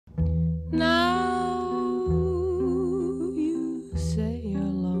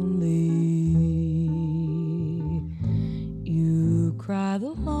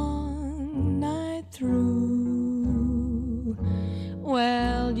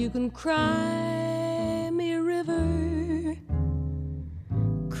you can cry me a river,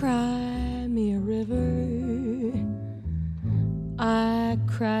 cry me a river. I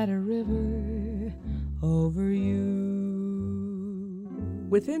cried a river over you.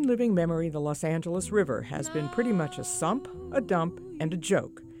 Within living memory, the Los Angeles River has been pretty much a sump, a dump, and a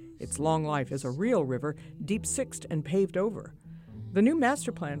joke. Its long life as a real river, deep-sixed and paved over. The new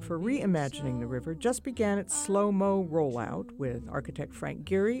master plan for reimagining the river just began its slow-mo rollout, with architect Frank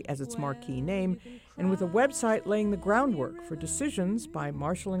Gehry as its marquee name, and with a website laying the groundwork for decisions by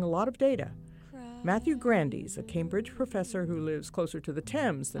marshaling a lot of data. Matthew Grandes, a Cambridge professor who lives closer to the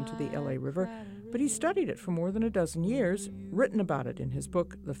Thames than to the LA River, but he studied it for more than a dozen years, written about it in his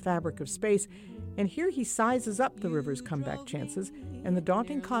book, The Fabric of Space, and here he sizes up the river's comeback chances and the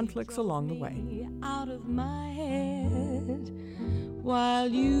daunting conflicts along the way. Out of my head, while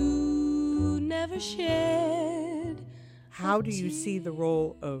you never shed. How do you see the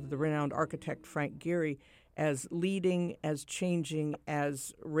role of the renowned architect Frank Gehry as leading, as changing,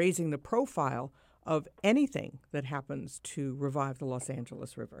 as raising the profile of anything that happens to revive the Los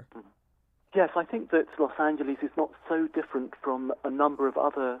Angeles River? Yes, I think that Los Angeles is not so different from a number of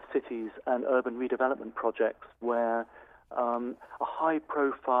other cities and urban redevelopment projects where a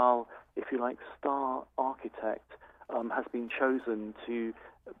high-profile, if you like, star architect has been chosen to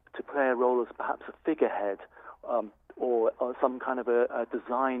play a role as perhaps a figurehead or some kind of a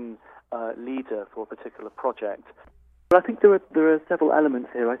design leader for a particular project. But I think there are several elements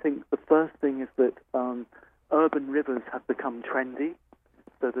here. I think the first thing is that urban rivers have become trendy,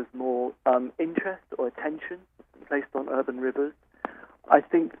 so there's more interest or attention placed on urban rivers. I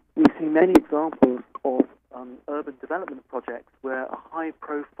think we see many examples of urban development projects where a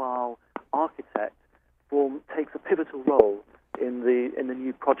high-profile architect takes a pivotal role in the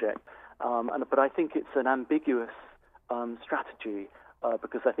new project. But I think it's an ambiguous strategy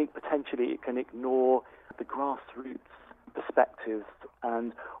because I think potentially it can ignore the grassroots perspectives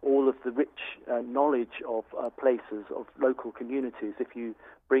and all of the rich knowledge of places, of local communities. If you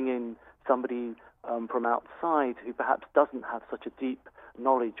bring in somebody from outside who perhaps doesn't have such a deep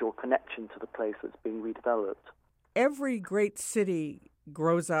knowledge or connection to the place that's being redeveloped. Every great city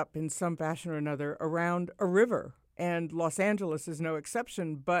grows up in some fashion or another around a river, and Los Angeles is no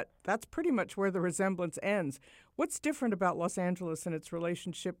exception, but that's pretty much where the resemblance ends. What's different about Los Angeles and its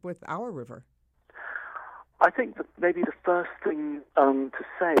relationship with our river? I think that maybe the first thing to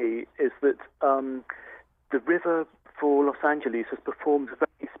say is that the river for Los Angeles has performed a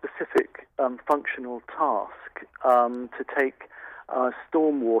very specific functional task to take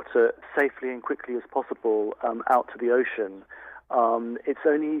stormwater safely and quickly as possible out to the ocean. It's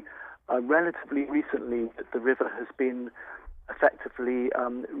only relatively recently that the river has been effectively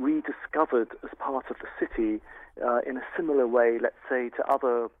rediscovered as part of the city in a similar way, let's say, to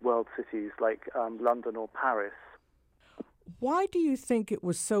other world cities like London or Paris. Why do you think it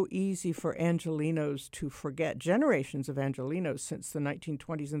was so easy for Angelenos to forget, generations of Angelenos since the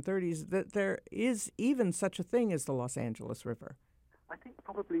 1920s and 30s, that there is even such a thing as the Los Angeles River? I think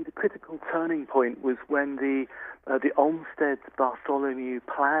probably the critical turning point was when the Olmsted-Bartholomew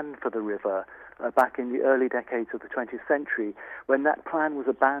plan for the river back in the early decades of the 20th century, when that plan was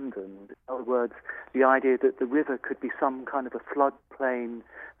abandoned. In other words, the idea that the river could be some kind of a floodplain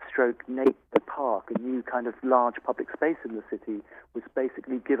stroke nature park, a new kind of large public space in the city, was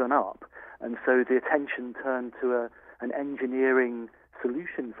basically given up. And so the attention turned to an engineering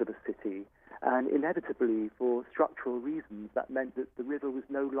solution for the city. And inevitably, for structural reasons, that meant that the river was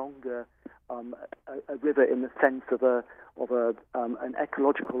no longer a river in the sense of an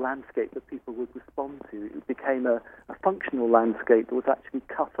ecological landscape that people would respond to. It became a functional landscape that was actually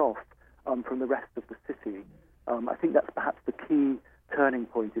cut off from the rest of the city. I think that's perhaps the key turning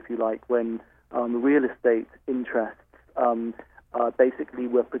point, if you like, when real estate interests basically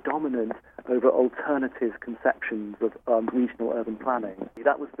were predominant over alternative conceptions of regional urban planning.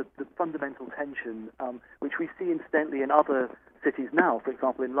 That was the fundamental tension, which we see incidentally in other cities now. For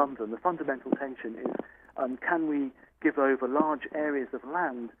example, in London, the fundamental tension is can we give over large areas of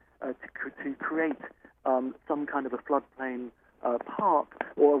land to create some kind of a floodplain park,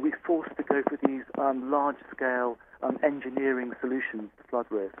 or are we forced to go for these large-scale engineering solutions to flood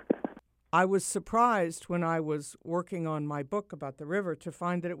risk? I was surprised when I was working on my book about the river to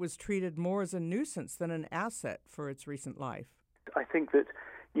find that it was treated more as a nuisance than an asset for its recent life. I think that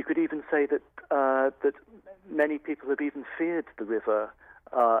you could even say that that many people have even feared the river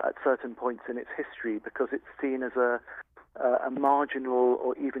at certain points in its history because it's seen as a marginal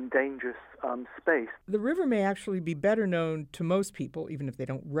or even dangerous space. The river may actually be better known to most people, even if they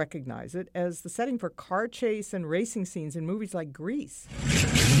don't recognize it, as the setting for car chase and racing scenes in movies like Grease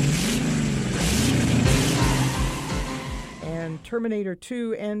and Terminator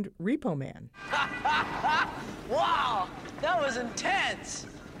 2 and Repo Man. Wow, that was intense.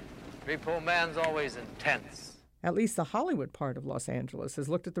 Repo Man's always intense. At least the Hollywood part of Los Angeles has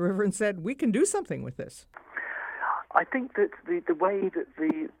looked at the river and said, we can do something with this. I think that the way that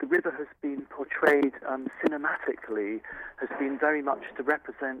the river has been portrayed cinematically has been very much to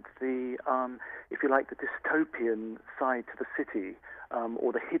represent the, if you like, the dystopian side to the city,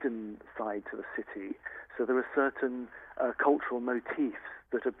 or the hidden side to the city. So there are certain cultural motifs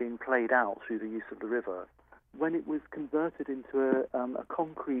that have been played out through the use of the river. When it was converted into a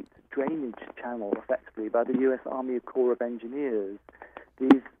concrete drainage channel, effectively, by the U.S. Army Corps of Engineers,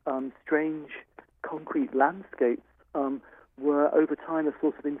 these strange concrete landscapes were over time a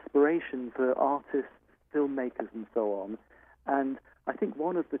source of inspiration for artists, filmmakers, and so on. And I think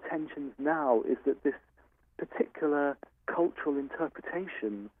one of the tensions now is that this particular cultural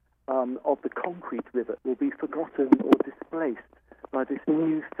interpretation of the concrete river will be forgotten or displaced by this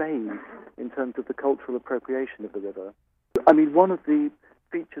new phase in terms of the cultural appropriation of the river. I mean, one of the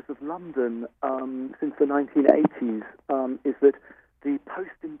features of London since the 1980s is that the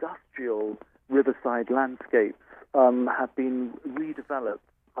post-industrial riverside landscapes have been redeveloped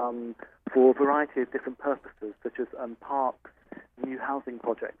for a variety of different purposes, such as parks, new housing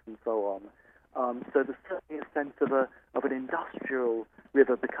projects, and so on. So there's certainly a sense of an industrial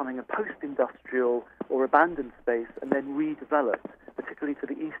river becoming a post-industrial or abandoned space and then redeveloped, particularly to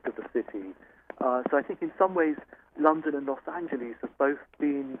the east of the city. So I think in some ways London and Los Angeles have both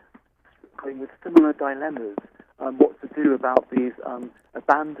been struggling with similar dilemmas, what to do about these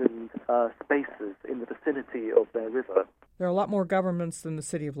abandoned spaces in the vicinity of their river. There are a lot more governments than the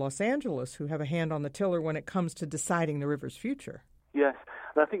city of Los Angeles who have a hand on the tiller when it comes to deciding the river's future. Yes,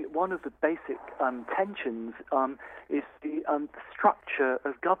 and I think one of the basic tensions is the structure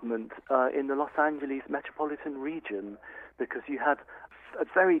of government in the Los Angeles metropolitan region, because you have a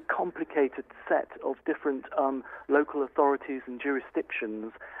very complicated set of different local authorities and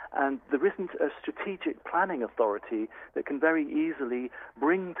jurisdictions, and there isn't a strategic planning authority that can very easily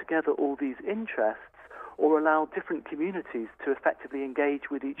bring together all these interests or allow different communities to effectively engage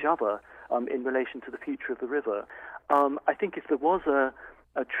with each other in relation to the future of the river. I think if there was a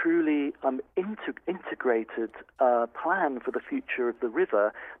truly integrated plan for the future of the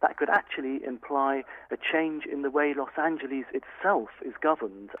river, that could actually imply a change in the way Los Angeles itself is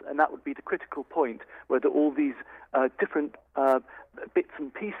governed. And that would be the critical point, whether all these different bits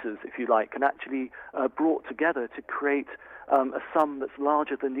and pieces, if you like, can actually brought together to create a sum that's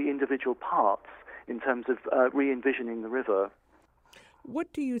larger than the individual parts in terms of re-envisioning the river.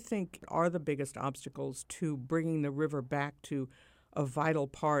 What do you think are the biggest obstacles to bringing the river back to a vital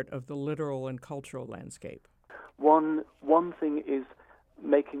part of the literal and cultural landscape? One thing is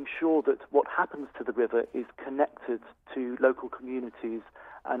making sure that what happens to the river is connected to local communities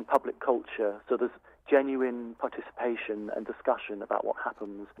and public culture, so there's genuine participation and discussion about what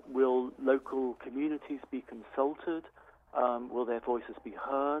happens. Will local communities be consulted? Will their voices be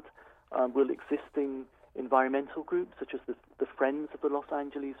heard? Will existing environmental groups, such as the Friends of the Los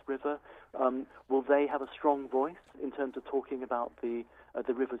Angeles River, will they have a strong voice in terms of talking about the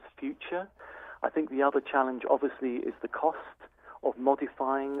river's future? I think the other challenge, obviously, is the cost of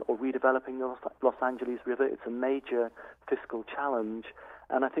modifying or redeveloping the Los Angeles River. It's a major fiscal challenge.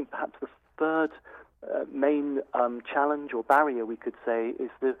 And I think perhaps the third main challenge or barrier, we could say, is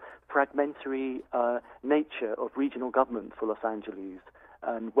the fragmentary nature of regional government for Los Angeles,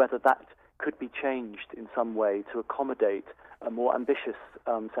 and whether that could be changed in some way to accommodate a more ambitious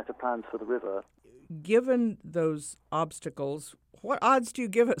set of plans for the river. Given those obstacles, what odds do you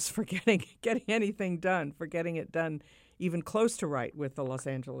give us for getting anything done, for getting it done even close to right with the Los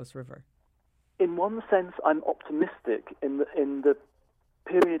Angeles River? In one sense, I'm optimistic. In the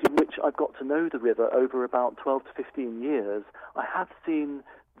period in which I've got to know the river over about 12 to 15 years, I have seen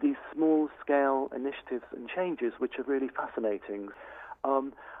these small-scale initiatives and changes which are really fascinating.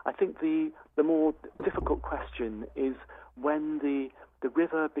 I think the more difficult question is when the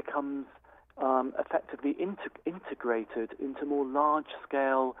river becomes effectively integrated into more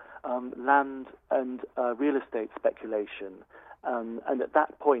large-scale land and real estate speculation. And at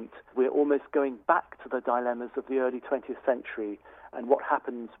that point, we're almost going back to the dilemmas of the early 20th century and what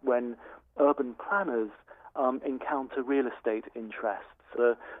happens when urban planners encounter real estate interests.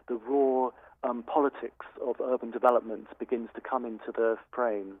 The raw politics of urban development begins to come into the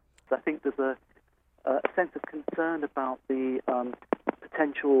frame. So I think there's a sense of concern about the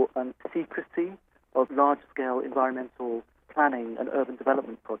potential secrecy of large-scale environmental planning and urban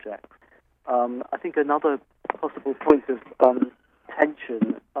development projects. I think another possible point of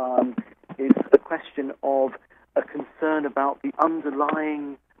tension is the question of a concern about the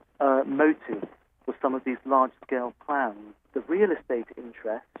underlying motive for some of these large-scale plans. The real estate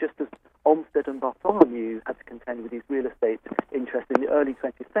interest, just as Olmsted and Bartholomew had to contend with these real estate interests in the early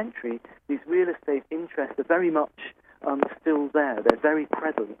 20th century, these real estate interests are very much still there. They're very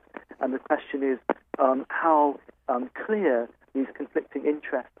present. And the question is how clear these conflicting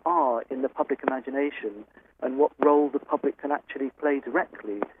interests are in the public imagination and what role the public can actually play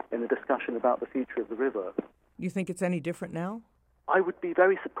directly in the discussion about the future of the river. You think it's any different now? I would be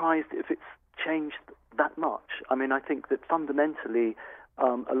very surprised if it's changed that much. I mean, I think that fundamentally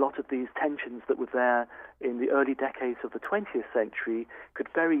a lot of these tensions that were there in the early decades of the 20th century could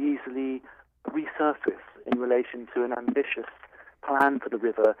very easily resurface in relation to an ambitious plan for the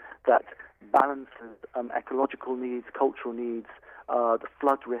river that balances ecological needs, cultural needs, the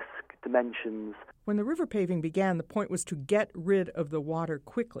flood risk dimensions. When the river paving began, the point was to get rid of the water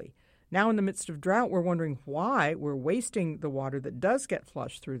quickly. Now, in the midst of drought, we're wondering why we're wasting the water that does get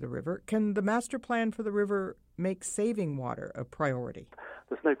flushed through the river. Can the master plan for the river make saving water a priority?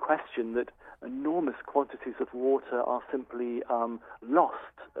 There's no question that enormous quantities of water are simply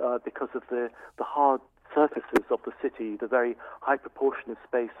lost because of the hard surfaces of the city, the very high proportion of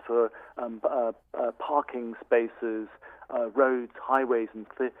space for parking spaces, roads, highways, and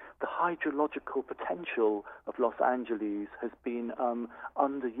the hydrological potential of Los Angeles has been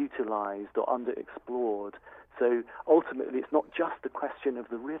underutilized or underexplored. So ultimately, it's not just a question of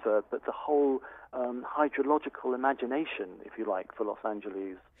the river, but the whole hydrological imagination, if you like, for Los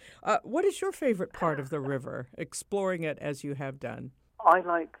Angeles. What is your favorite part of the river, exploring it as you have done? I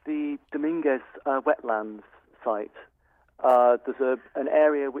like the Dominguez wetlands site. There's an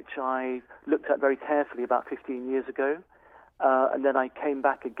area which I looked at very carefully about 15 years ago, and then I came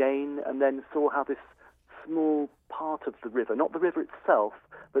back again and then saw how this small part of the river, not the river itself,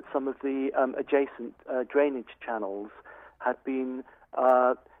 but some of the adjacent drainage channels had been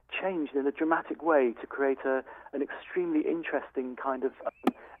changed in a dramatic way to create an extremely interesting kind of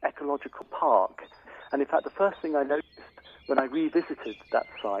ecological park. And in fact, the first thing I noticed when I revisited that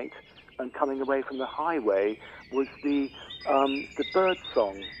site and coming away from the highway was the bird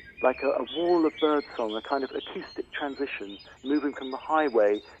song, like a wall of bird song, a kind of acoustic transition, moving from the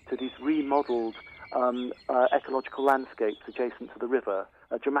highway to these remodeled ecological landscapes adjacent to the river.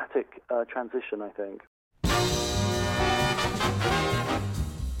 A dramatic transition, I think.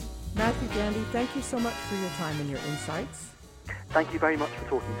 Matthew Gandy, thank you so much for your time and your insights. Thank you very much for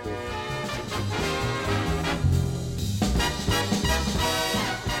talking to me.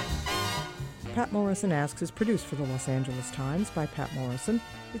 Pat Morrison Asks is produced for the Los Angeles Times by Pat Morrison.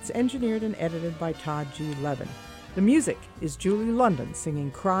 It's engineered and edited by Todd G. Levin. The music is Julie London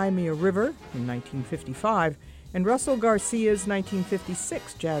singing Cry Me a River in 1955 and Russell Garcia's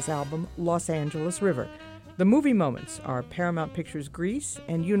 1956 jazz album Los Angeles River. The movie moments are Paramount Pictures' Grease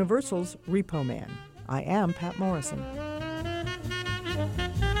and Universal's Repo Man. I am Pat Morrison.